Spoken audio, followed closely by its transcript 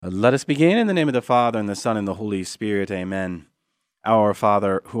Let us begin in the name of the Father, and the Son, and the Holy Spirit. Amen. Our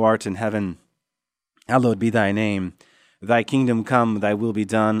Father, who art in heaven, hallowed be thy name. Thy kingdom come, thy will be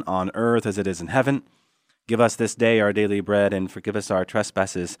done on earth as it is in heaven. Give us this day our daily bread, and forgive us our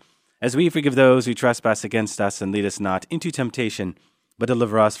trespasses, as we forgive those who trespass against us, and lead us not into temptation, but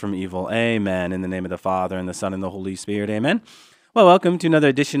deliver us from evil. Amen. In the name of the Father, and the Son, and the Holy Spirit. Amen. Well, welcome to another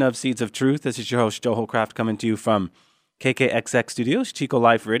edition of Seeds of Truth. This is your host, Joe Holcraft, coming to you from KKXX Studios, Chico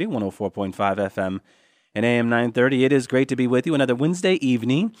Life Radio, 104.5 FM and AM 930. It is great to be with you another Wednesday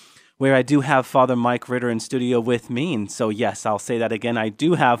evening where I do have Father Mike Ritter in studio with me. And so, yes, I'll say that again. I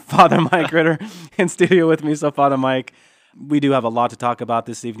do have Father Mike Ritter in studio with me. So, Father Mike, we do have a lot to talk about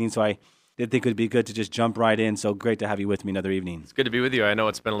this evening, so I did think it would be good to just jump right in. So great to have you with me another evening. It's good to be with you. I know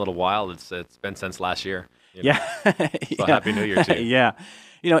it's been a little while. It's been since last year. Yeah. So Happy New Year, too. Yeah.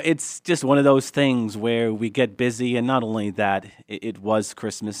 You know, it's just one of those things where we get busy, and not only that, it was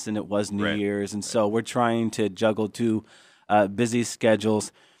Christmas and it was New Year's, and so we're trying to juggle two busy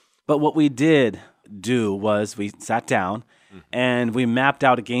schedules. But what we did do was we sat down and we mapped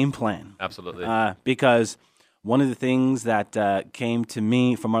out a game plan. Absolutely. Because one of the things that came to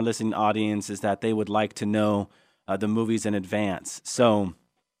me from our listening audience is that they would like to know the movies in advance. So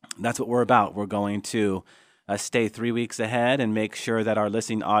that's what we're about. We're going to stay 3 weeks ahead and make sure that our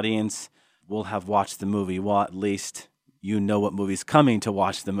listening audience will have watched the movie. Well, at least you know what movie's coming to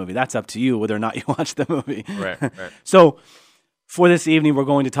watch the movie. That's up to you whether or not you watch the movie. Right. So for this evening, we're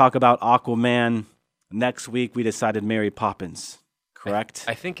going to talk about Aquaman. Next week, we decided Mary Poppins, correct?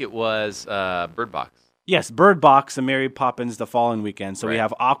 I think it was Bird Box. Yes, Bird Box and Mary Poppins the following weekend. So we Right.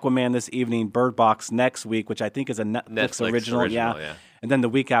 have Aquaman this evening, Bird Box next week, which I think is a Netflix original. Yeah. And then the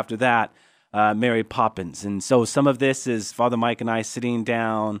week after that, Mary Poppins. And so some of this is Father Mike and I sitting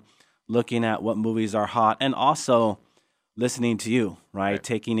down, looking at what movies are hot, and also listening to you, right?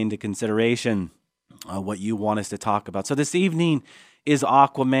 Taking into consideration what you want us to talk about. So this evening is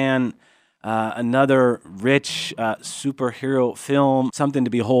Aquaman, another rich superhero film, something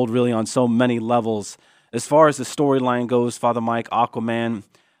to behold really on so many levels. As far as the storyline goes, Father Mike, Aquaman,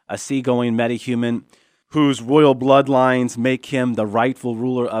 a seagoing metahuman whose royal bloodlines make him the rightful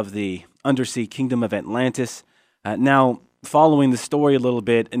ruler of the undersea kingdom of Atlantis. Now, following the story a little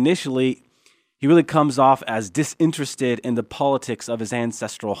bit, initially, he really comes off as disinterested in the politics of his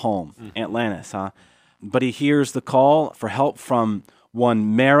ancestral home, Atlantis, But he hears the call for help from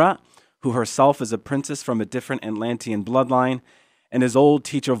one Mera, who herself is a princess from a different Atlantean bloodline, and his old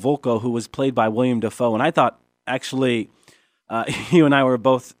teacher Volko, who was played by William Dafoe. And I thought, actually, you and I were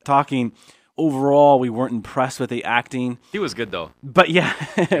both talking, overall, we weren't impressed with the acting. He was good, though. But yeah,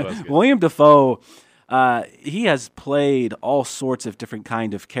 William Dafoe, he has played all sorts of different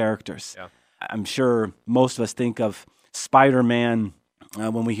kind of characters. Yeah. I'm sure most of us think of Spider-Man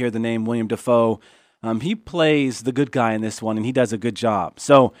when we hear the name William Dafoe. He plays the good guy in this one, and he does a good job.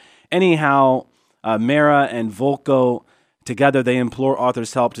 So anyhow, Mera and Volko, together they implore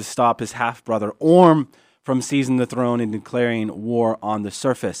Arthur's help to stop his half-brother Orm from seizing the throne and declaring war on the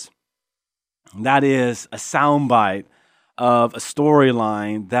surface. That is a soundbite of a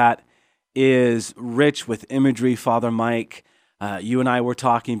storyline that is rich with imagery, Father Mike. You and I were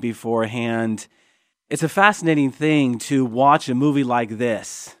talking beforehand. It's a fascinating thing to watch a movie like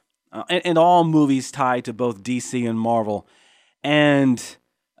this, and all movies tied to both DC and Marvel, and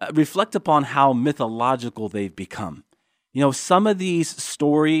reflect upon how mythological they've become. You know, some of these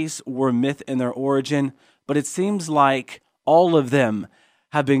stories were myth in their origin, but it seems like all of them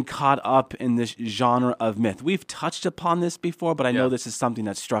have been caught up in this genre of myth. We've touched upon this before, but I know this is something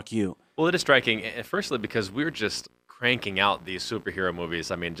that struck you. Well, it is striking, firstly, because we're just cranking out these superhero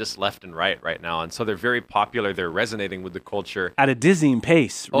movies, I mean, just left and right now. And so they're very popular. They're resonating with the culture. At a dizzying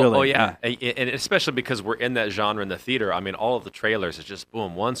pace, really. Oh yeah. And especially because we're in that genre in the theater. I mean, all of the trailers is just,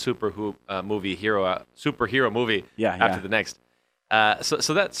 boom, one superhero movie after the next.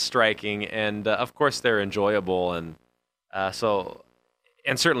 So that's striking. And, of course, they're enjoyable. And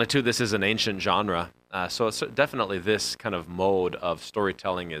certainly, too, this is an ancient genre. So it's definitely this kind of mode of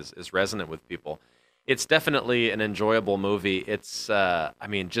storytelling is resonant with people. It's definitely an enjoyable movie. It's,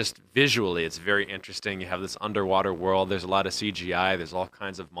 just visually, it's very interesting. You have this underwater world. There's a lot of CGI. There's all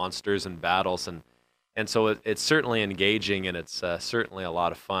kinds of monsters and battles. And so it's certainly engaging, and it's certainly a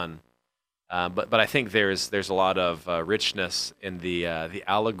lot of fun. But I think there's a lot of richness in the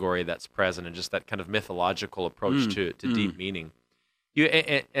allegory that's present, and just that kind of mythological approach to deep meaning.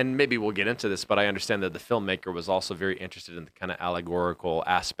 And maybe we'll get into this, but I understand that the filmmaker was also very interested in the kind of allegorical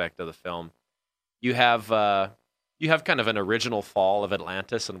aspect of the film. You have kind of an original fall of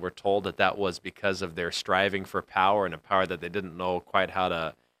Atlantis, and we're told that was because of their striving for power, and a power that they didn't know quite how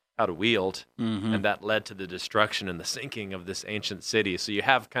to how to wield, and that led to the destruction and the sinking of this ancient city. So you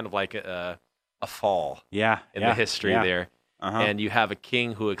have kind of like a fall in the history there. And you have a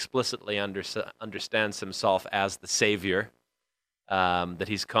king who explicitly understands himself as the savior, that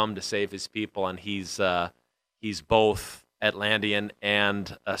he's come to save his people, and he's both Atlantean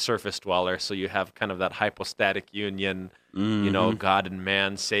and a surface dweller. So you have kind of that hypostatic union, God and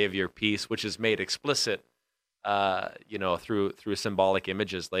man, savior, peace, which is made explicit, through symbolic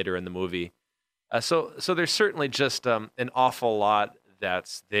images later in the movie. So there's certainly just an awful lot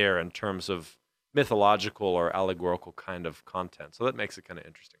that's there in terms of mythological or allegorical kind of content. So that makes it kind of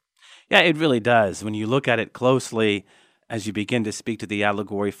interesting. Yeah, it really does. When you look at it closely, as you begin to speak to the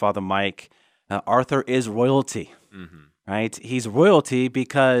allegory, Father Mike, Arthur is royalty, right? He's royalty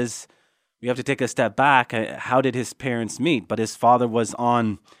because we have to take a step back. How did his parents meet? But his father was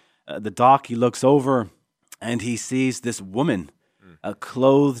on the dock. He looks over and he sees this woman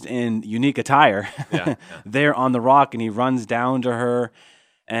clothed in unique attire there on the rock, and he runs down to her.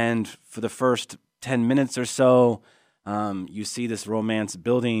 And for the first 10 minutes or so, you see this romance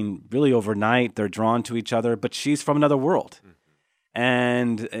building really overnight. They're drawn to each other, but she's from another world.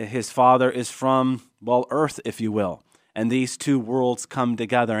 And his father is from, Earth, if you will. And these two worlds come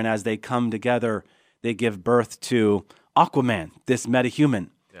together, and as they come together, they give birth to Aquaman, this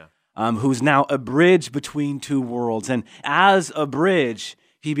metahuman, who's now a bridge between two worlds. And as a bridge,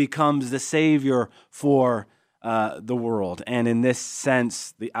 he becomes the savior for the world. And in this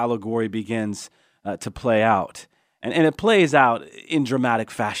sense, the allegory begins to play out. And it plays out in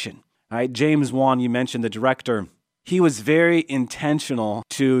dramatic fashion. Right? James Wan, you mentioned the director, he was very intentional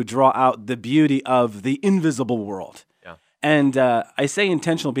to draw out the beauty of the invisible world. Yeah. And I say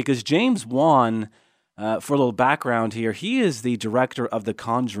intentional because James Wan, for a little background here, he is the director of the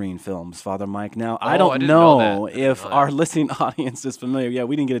Conjuring films, Father Mike. Now, I don't know if our listening audience is familiar. Yeah,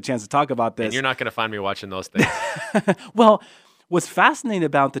 we didn't get a chance to talk about this. And you're not going to find me watching those things. Well, what's fascinating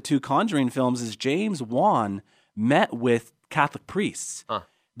about the two Conjuring films is James Wan met with Catholic priests.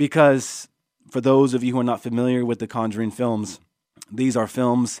 Because for those of you who are not familiar with the Conjuring films, these are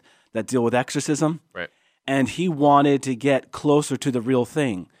films that deal with exorcism. Right. And he wanted to get closer to the real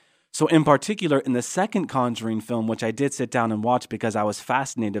thing. So in particular, in the second Conjuring film, which I did sit down and watch because I was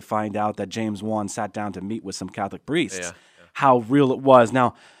fascinated to find out that James Wan sat down to meet with some Catholic priests, how real it was.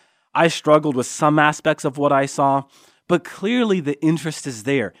 Now, I struggled with some aspects of what I saw, but clearly the interest is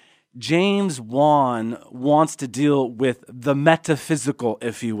there. James Wan wants to deal with the metaphysical,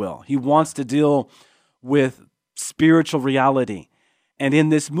 if you will. He wants to deal with spiritual reality. And in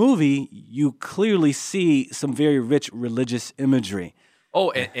this movie, you clearly see some very rich religious imagery.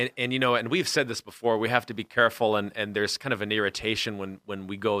 Oh, and we've said this before, we have to be careful, and there's kind of an irritation when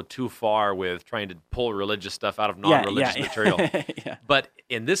we go too far with trying to pull religious stuff out of non-religious material. But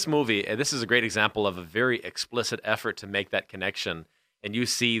in this movie, and this is a great example of a very explicit effort to make that connection, and you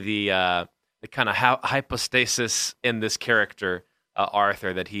see the kind of hypostasis in this character,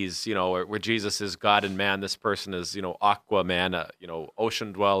 Arthur, that he's, where Jesus is God and man, this person is, Aquaman,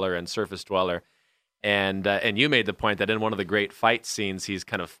 ocean dweller and surface dweller. And you made the point that in one of the great fight scenes, he's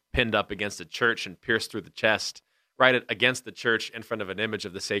kind of pinned up against a church and pierced through the chest, right against the church in front of an image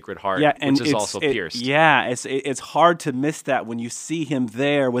of the Sacred Heart, which is also pierced. Yeah, it's hard to miss that when you see him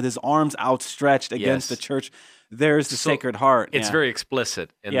there with his arms outstretched against the church. There's the Sacred Heart. It's very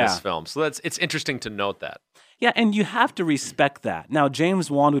explicit in this film. So it's interesting to note that. Yeah, and you have to respect that. Now,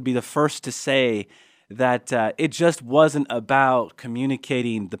 James Wan would be the first to say that it just wasn't about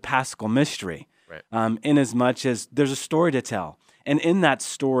communicating the Paschal mystery. Right. In as much as there's a story to tell. And in that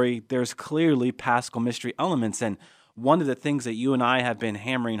story, there's clearly Paschal mystery elements. And one of the things that you and I have been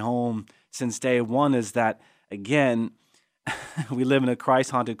hammering home since day one is that, again, we live in a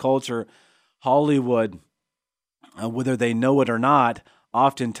Christ-haunted culture. Hollywood, whether they know it or not,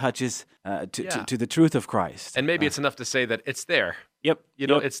 often touches to the truth of Christ. And maybe it's enough to say that it's there. Yep.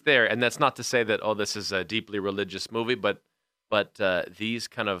 It's there. And that's not to say that, this is a deeply religious movie, but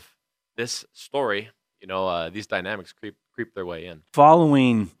this story, these dynamics creep their way in.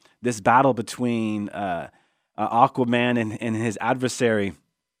 Following this battle between Aquaman and his adversary,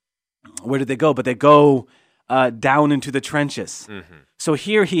 where did they go? But they go down into the trenches. Mm-hmm. So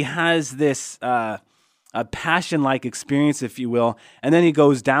here he has this a passion-like experience, if you will, and then he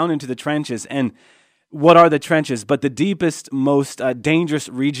goes down into the trenches. And what are the trenches? But the deepest, most dangerous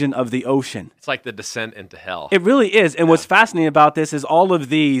region of the ocean. It's like the descent into hell. It really is. And what's fascinating about this is all of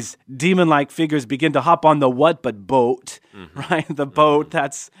these demon-like figures begin to hop on the what but boat, right? The boat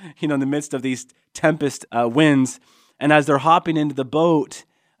that's, in the midst of these tempest winds. And as they're hopping into the boat,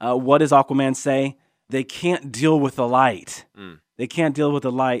 what does Aquaman say? They can't deal with the light. They can't deal with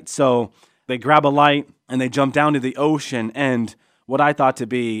the light. So they grab a light and they jump down to the ocean. And what I thought to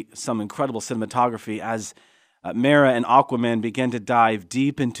be some incredible cinematography as Mera and Aquaman begin to dive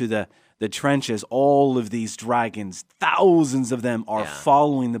deep into the trenches. All of these dragons, thousands of them, are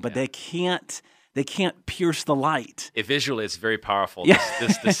following them, but they can't pierce the light. Visually, it's very powerful. Yeah.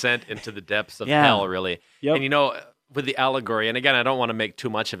 This descent into the depths of hell, really. Yep. And you know, with the allegory, and again, I don't want to make too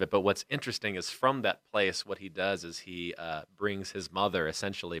much of it, but what's interesting is from that place, what he does is he brings his mother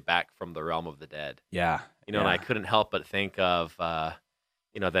essentially back from the realm of the dead. Yeah. You know, and I couldn't help but think of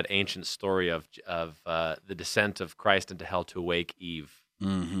that ancient story of the descent of Christ into hell to wake Eve.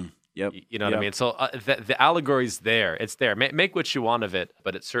 Mm-hmm. Yep. You know what I mean? So the allegory's there. It's there. Make what you want of it,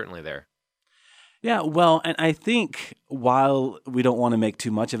 but it's certainly there. Yeah, well, and I think while we don't want to make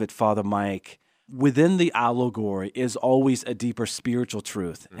too much of it, Father Mike, within the allegory is always a deeper spiritual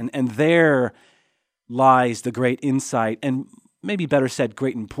truth. Mm-hmm. And there lies the great insight, and maybe better said,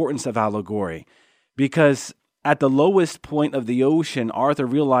 great importance of allegory. Because at the lowest point of the ocean, Arthur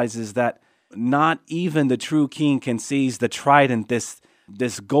realizes that not even the true king can seize the trident,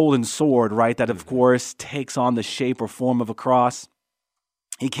 this golden sword, right, that of course takes on the shape or form of a cross.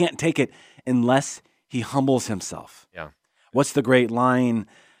 He can't take it unless he humbles himself. Yeah. What's the great line?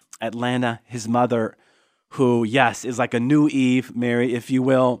 Atlanta, his mother, who, yes, is like a new Eve, Mary, if you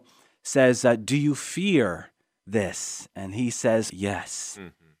will, says, do you fear this? And he says, yes.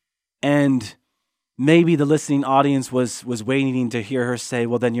 Mm-hmm. And maybe the listening audience was waiting to hear her say,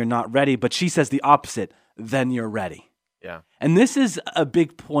 well, then you're not ready. But she says the opposite, then you're ready. Yeah. And this is a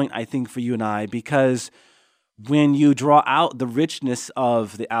big point, I think, for you and I, because when you draw out the richness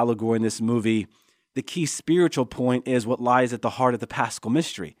of the allegory in this movie, the key spiritual point is what lies at the heart of the Paschal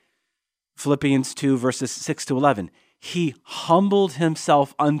mystery. Philippians 2, verses 6 to 11. He humbled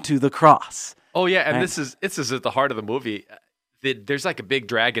himself unto the cross. Oh, yeah, and right? this is at the heart of the movie. There's like a big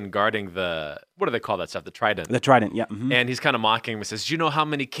dragon guarding what do they call that stuff? The trident. The trident, yeah. Mm-hmm. And he's kind of mocking him and says, do you know how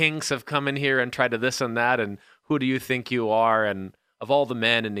many kings have come in here and tried to this and that? And who do you think you are? And of all the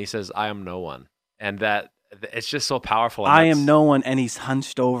men, and he says, I am no one. And that it's just so powerful. I am no one, and he's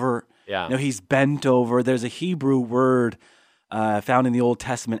hunched over. Yeah. You know, he's bent over. There's a Hebrew word found in the Old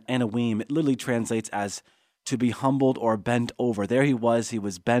Testament, anawim. It literally translates as to be humbled or bent over. There he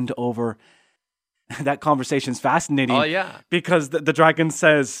was bent over. That conversation's fascinating. Oh, yeah. Because the dragon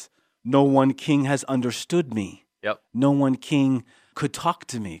says, no one king has understood me. Yep. No one king could talk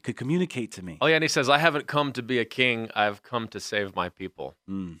to me, could communicate to me. Oh, yeah, and he says, I haven't come to be a king. I've come to save my people.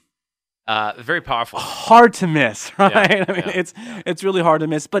 Very powerful. Hard to miss, right? Yeah, I mean, it's really hard to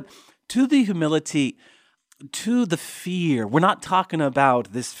miss. But to the humility, to the fear, we're not talking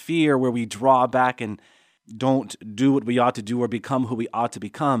about this fear where we draw back and don't do what we ought to do or become who we ought to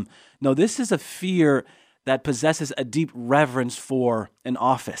become. No, this is a fear that possesses a deep reverence for an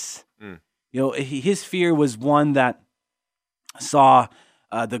office. You know, his fear was one that saw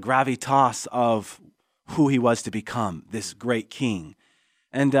the gravitas of who he was to become, this great king.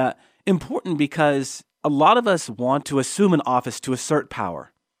 And important because a lot of us want to assume an office to assert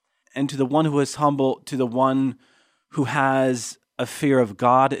power. And to the one who is humble, to the one who has a fear of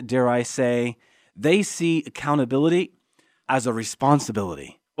God, dare I say, they see accountability as a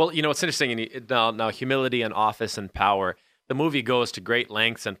responsibility. Well, you know, it's interesting. Now humility and office and power, the movie goes to great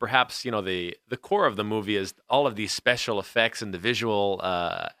lengths, and perhaps, you know, the core of the movie is all of these special effects and the visual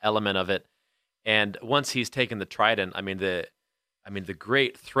element of it. And once he's taken the trident, the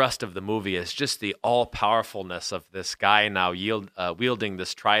great thrust of the movie is just the all-powerfulness of this guy now wielding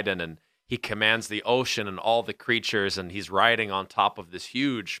this trident, and he commands the ocean and all the creatures, and he's riding on top of this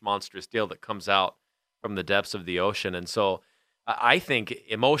huge, monstrous deal that comes out from the depths of the ocean. And so I think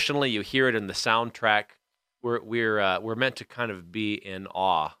emotionally, you hear it in the soundtrack, we're meant to kind of be in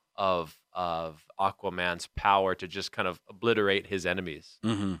awe of Aquaman's power to just kind of obliterate his enemies.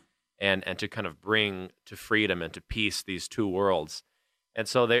 Mm-hmm. And to kind of bring to freedom and to peace these two worlds. And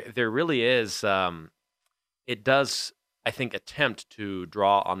so there really is, it does, I think, attempt to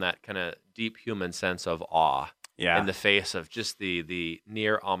draw on that kind of deep human sense of awe in the face of just the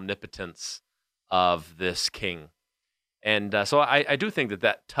near omnipotence of this king. And so I do think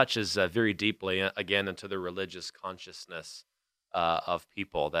that touches very deeply, again, into the religious consciousness of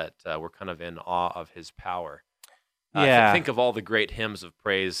people, that we're kind of in awe of his power. Think of all the great hymns of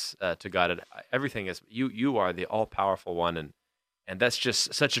praise to God. Everything is you are the all-powerful one, and that's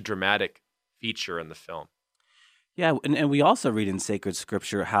just such a dramatic feature in the film. Yeah, and we also read in sacred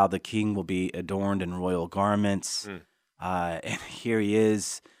scripture how the king will be adorned in royal garments. And here he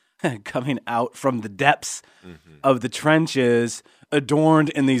is, coming out from the depths Mm-hmm. of the trenches, adorned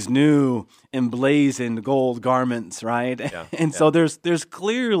in these new emblazoned gold garments, right? Yeah, And yeah. so there's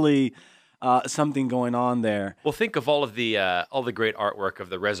clearly something going on there. Well, think of all the great artwork of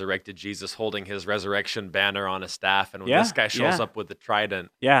the resurrected Jesus holding his resurrection banner on a staff, and when Yeah, this guy shows yeah. up with the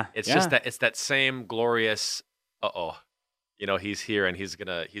trident, Yeah, it's yeah. just that same glorious. He's here and he's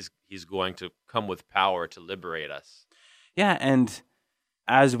going to come with power to liberate us. Yeah, and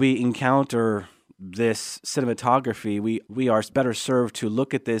as we encounter this cinematography, we are better served to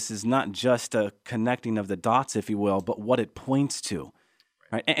look at this as not just a connecting of the dots, if you will, but what it points to.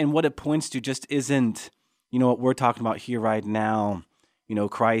 Right? And what it points to just isn't, what we're talking about here right now,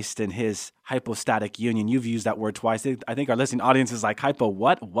 Christ and his hypostatic union. You've used that word twice. I think our listening audience is like, hypo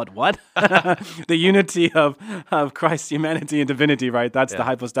what? What? The unity of Christ's humanity and divinity, right? That's the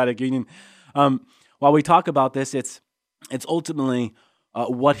hypostatic union. While we talk about this, it's ultimately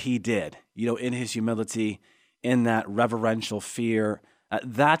what he did, in his humility, in that reverential fear.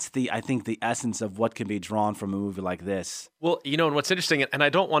 That's I think the essence of what can be drawn from a movie like this. Well, and what's interesting, and I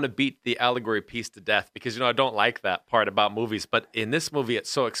don't want to beat the allegory piece to death because, I don't like that part about movies, but in this movie, it's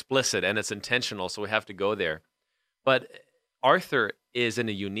so explicit and it's intentional, so we have to go there. But Arthur is in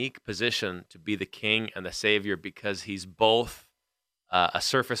a unique position to be the king and the savior because he's both a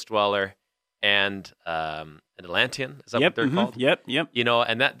surface dweller and an Atlantean. Is that what they're called? Yep.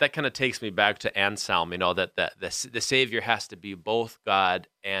 And that kind of takes me back to Anselm, that the savior has to be both God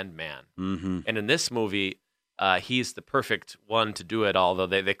and man. Mm-hmm. And in this movie, he's the perfect one to do it, although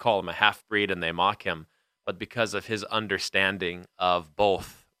they call him a half-breed and they mock him, but because of his understanding of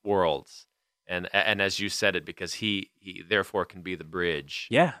both worlds. And as you said it, because he therefore can be the bridge.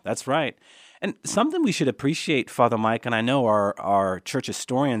 Yeah, that's right. And something we should appreciate, Father Mike, and I know our church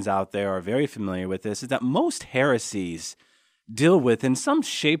historians out there are very familiar with this, is that most heresies deal with, in some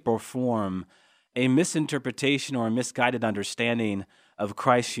shape or form, a misinterpretation or a misguided understanding of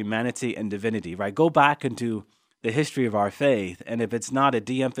Christ's humanity and divinity, right? Go back into the history of our faith, and if it's not a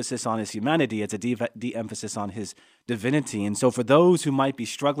de-emphasis on his humanity, it's a de-emphasis on his divinity. And so for those who might be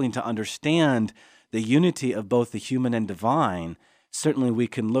struggling to understand the unity of both the human and divine, certainly we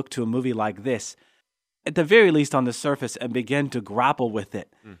can look to a movie like this, at the very least on the surface, and begin to grapple with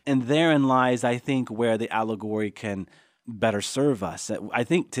it. And therein lies, I think, where the allegory can better serve us. I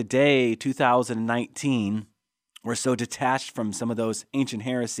think today, 2019, we're so detached from some of those ancient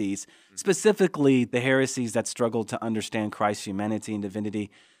heresies, specifically the heresies that struggle to understand Christ's humanity and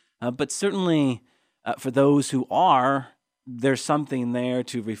divinity. But certainly for those who are, there's something there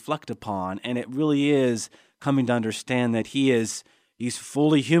to reflect upon. And it really is coming to understand that he's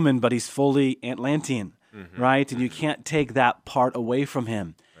fully human, but he's fully Atlantean, right? And you can't take that part away from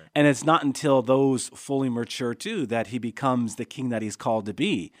him. Right. And it's not until those fully mature too that he becomes the king that he's called to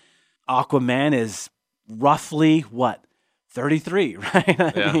be. Aquaman is roughly, 33, right?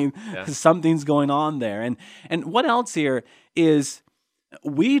 I mean, something's going on there. And what else here is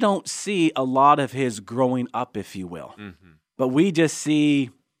we don't see a lot of his growing up, if you will. But we just see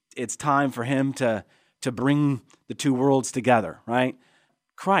it's time for him to bring the two worlds together, right?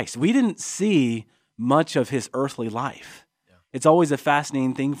 Christ, we didn't see much of his earthly life. Yeah. It's always a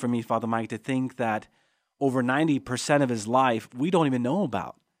fascinating thing for me, Father Mike, to think that over 90% of his life we don't even know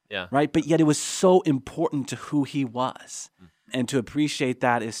about. Yeah. Right? But yet it was so important to who he was. And to appreciate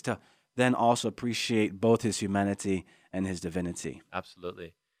that is to then also appreciate both his humanity and his divinity.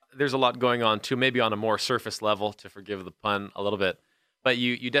 Absolutely. There's a lot going on too, maybe on a more surface level, to forgive the pun a little bit. But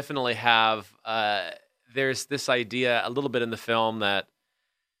you definitely have, there's this idea a little bit in the film that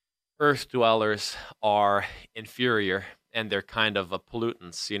Earth dwellers are inferior and they're kind of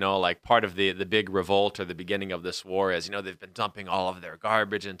pollutants, like part of the big revolt or the beginning of this war is, they've been dumping all of their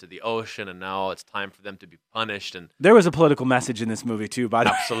garbage into the ocean and now it's time for them to be punished. And there was a political message in this movie too, by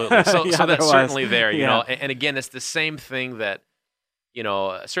the way. Absolutely. So that's certainly there, Yeah. And again, it's the same thing that,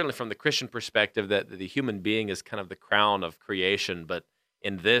 certainly from the Christian perspective, that the human being is kind of the crown of creation, but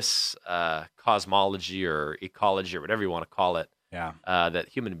in this cosmology or ecology or whatever you want to call it, that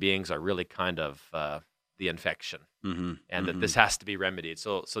human beings are really kind of the infection, and that this has to be remedied.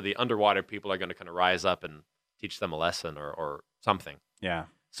 So the underwater people are going to kind of rise up and teach them a lesson or something. Yeah.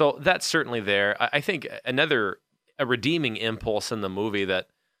 So that's certainly there. I think a redeeming impulse in the movie that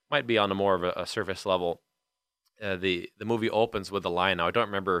might be on a more of a surface level. The movie opens with a line. Now I don't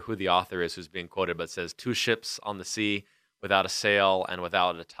remember who the author is who's being quoted, but it says, "Two ships on the sea without a sail and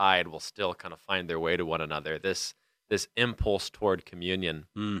without a tide will still kind of find their way to one another." This impulse toward communion.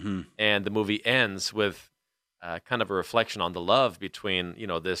 And the movie ends with kind of a reflection on the love between,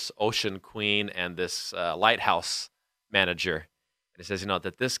 this ocean queen and this lighthouse manager. And It says,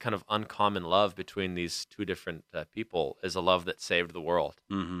 that this kind of uncommon love between these two different people is a love that saved the world.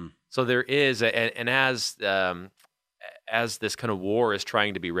 Mm-hmm. So there is, and as this kind of war is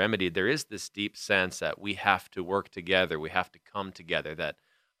trying to be remedied, there is this deep sense that we have to work together, we have to come together, that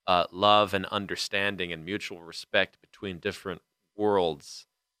love and understanding and mutual respect between different worlds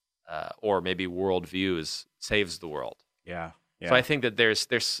or maybe worldviews saves the world. Yeah. So I think that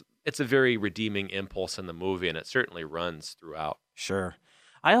it's a very redeeming impulse in the movie, and it certainly runs throughout. Sure.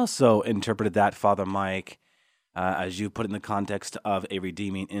 I also interpreted that, Father Mike, as you put it in the context of a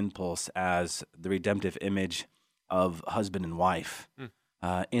redeeming impulse, as the redemptive image of husband and wife,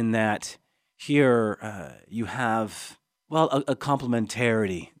 in that here you have, a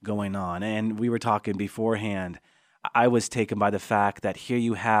complementarity going on. And we were talking beforehand, I was taken by the fact that here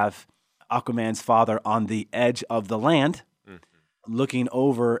you have Aquaman's father on the edge of the land, looking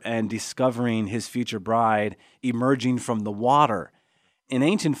over and discovering his future bride emerging from the water. In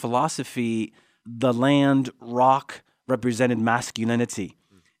ancient philosophy, the land, rock, represented masculinity.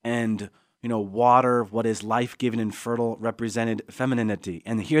 And, water, what is life-giving and fertile, represented femininity.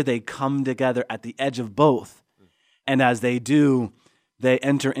 And here they come together at the edge of both. And as they do, they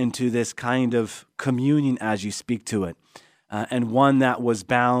enter into this kind of communion as you speak to it. And one that was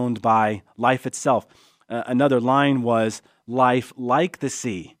bound by life itself. Another line was, life like the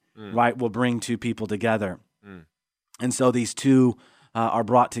sea, right, will bring two people together. And so these two are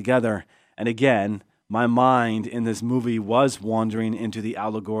brought together. And again, my mind in this movie was wandering into the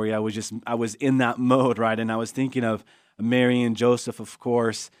allegory. I was in that mode, right? And I was thinking of Mary and Joseph, of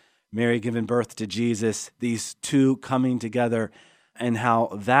course, Mary giving birth to Jesus, these two coming together, and how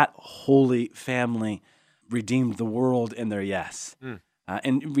that holy family redeemed the world in their yes.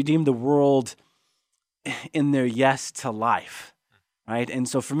 And redeemed the world in their yes to life, right? And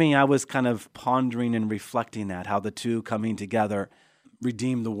so for me, I was kind of pondering and reflecting that, how the two coming together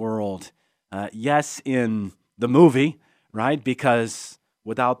redeem the world. Yes, in the movie, right? Because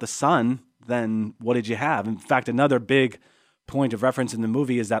without the son, then what did you have? In fact, another big point of reference in the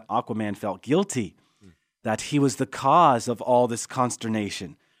movie is that Aquaman felt guilty, that he was the cause of all this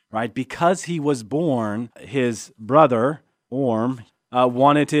consternation, right? Because he was born, his brother, Orm,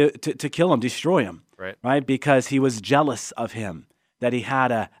 wanted to kill him, destroy him. Right? Because he was jealous of him, that he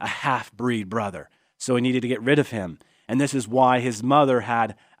had a half-breed brother. So he needed to get rid of him. And this is why his mother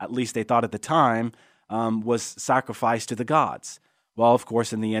had, at least they thought at the time, was sacrificed to the gods. Well, of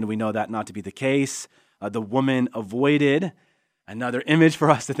course, in the end, we know that not to be the case. The woman avoided, another image for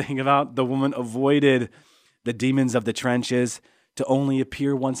us to think about, the woman avoided the demons of the trenches to only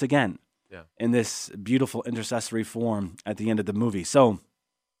appear once again in this beautiful intercessory form at the end of the movie. So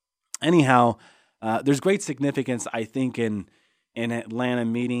anyhow, there's great significance, I think, in Atlanta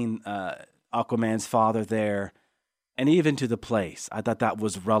meeting Aquaman's father there, and even to the place. I thought that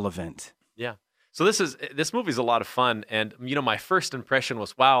was relevant. Yeah. So this movie's a lot of fun, and my first impression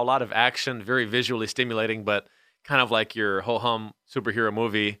was, wow, a lot of action, very visually stimulating, but kind of like your ho-hum superhero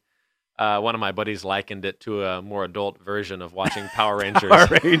movie. One of my buddies likened it to a more adult version of watching Power Rangers.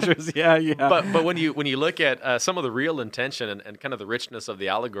 Power Rangers, yeah. But when you look at some of the real intention and kind of the richness of the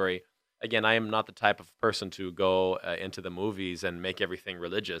allegory. Again, I am not the type of person to go into the movies and make everything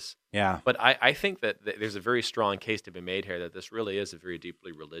religious. Yeah. But I think that there's a very strong case to be made here that this really is a very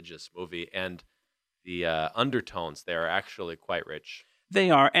deeply religious movie, and the undertones there are actually quite rich. They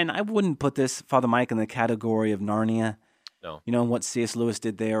are, and I wouldn't put this, Father Mike, in the category of Narnia. No. What C.S. Lewis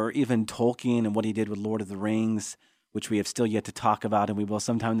did there, or even Tolkien and what he did with Lord of the Rings, which we have still yet to talk about, and we will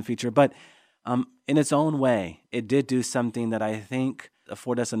sometime in the future. But in its own way, it did do something that I think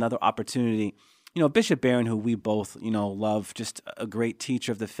afford us another opportunity. Bishop Barron, who we both, love, just a great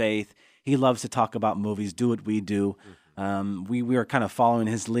teacher of the faith. He loves to talk about movies, do what we do. We are kind of following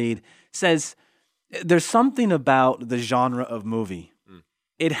his lead. Says there's something about the genre of movie.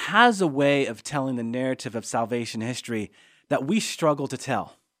 It has a way of telling the narrative of salvation history that we struggle to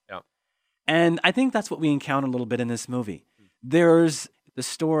tell. Yeah. And I think that's what we encounter a little bit in this movie. There's the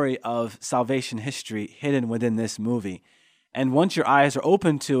story of salvation history hidden within this movie. And once your eyes are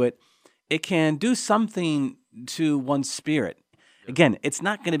open to it, it can do something to one's spirit. Again, it's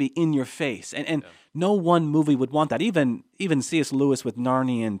not going to be in your face. And no one movie would want that. Even C.S. Lewis with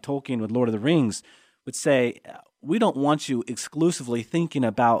Narnia and Tolkien with Lord of the Rings would say, we don't want you exclusively thinking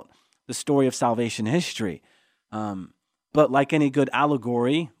about the story of salvation history. But like any good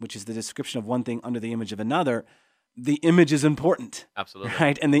allegory, which is the description of one thing under the image of another, the image is important. Absolutely.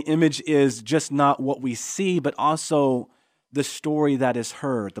 Right? And the image is just not what we see, but also the story that is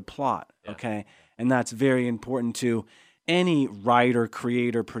heard, the plot, okay? And that's very important to any writer,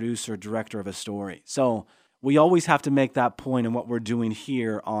 creator, producer, director of a story. So we always have to make that point in what we're doing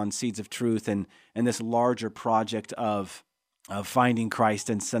here on Seeds of Truth and this larger project of finding Christ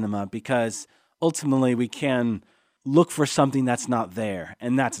in cinema, because ultimately we can look for something that's not there,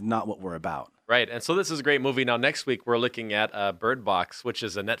 and that's not what we're about. Right, and so this is a great movie. Now, next week, we're looking at Bird Box, which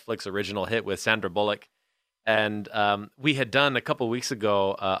is a Netflix original hit with Sandra Bullock. And we had done a couple weeks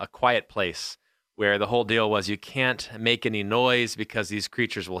ago A Quiet Place, where the whole deal was you can't make any noise because these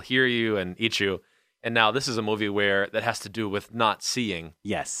creatures will hear you and eat you. And now this is a movie where that has to do with not seeing.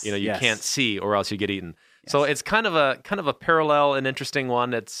 Yes. You yes. can't see or else you get eaten. Yes. So it's kind of a parallel and interesting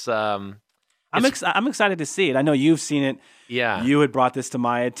one. It's I'm excited to see it. I know you've seen it. Yeah. You had brought this to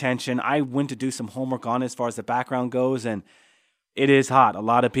my attention. I went to do some homework on it as far as the background goes, and it is hot. A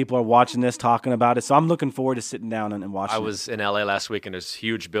lot of people are watching this, talking about it. So I'm looking forward to sitting down and watching it. I was in LA last week, and there's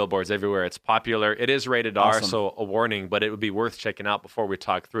huge billboards everywhere. It's popular. It is rated R, Awesome. so a warning, but it would be worth checking out before we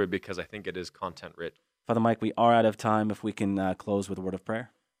talk through it because I think it is content rich. Father Mike, we are out of time. If we can close with a word of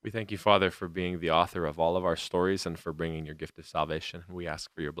prayer. We thank you, Father, for being the author of all of our stories and for bringing your gift of salvation. We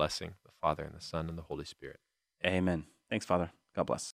ask for your blessing, the Father and the Son and the Holy Spirit. Amen. Thanks, Father. God bless.